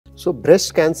So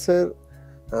breast cancer,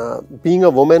 being a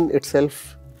woman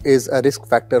itself is a risk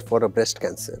factor for a breast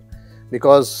cancer,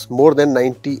 because more than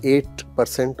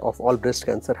 98% of all breast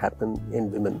cancer happen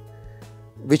in women,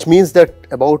 which means that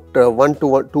about 1 to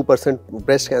 2%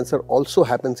 breast cancer also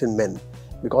happens in men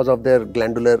because of their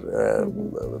glandular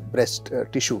breast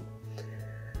tissue.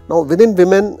 Now within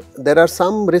women there are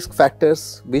some risk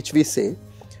factors which we say,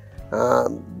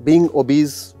 being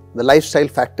obese, the lifestyle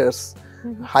factors,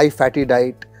 high fatty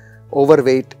diet,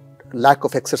 overweight, lack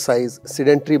of exercise,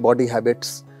 sedentary body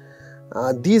habits.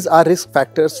 These are risk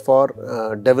factors for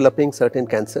developing certain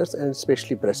cancers, and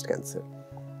especially breast cancer.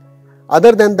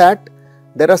 Other than that,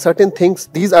 there are certain things,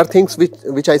 these are things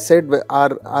which I said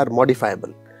are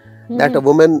modifiable, that a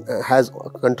woman has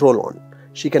control on.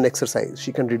 She can exercise,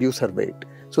 she can reduce her weight.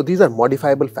 So these are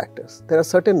modifiable factors. There are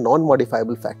certain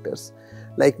non-modifiable factors,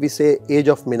 like we say age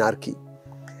of menarche.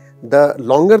 The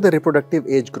longer the reproductive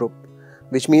age group,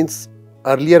 which means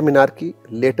earlier menarche,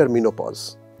 later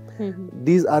menopause.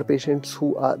 These are patients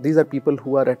who are, these are people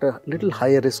who are at a little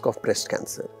higher risk of breast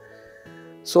cancer.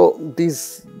 So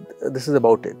this is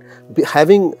about it.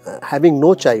 Having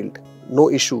no child, no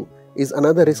issue, is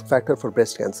another risk factor for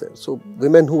breast cancer. So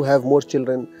women who have more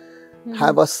children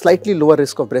have a slightly lower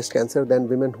risk of breast cancer than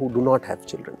women who do not have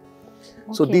children.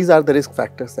 So these are the risk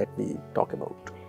factors that we talk about.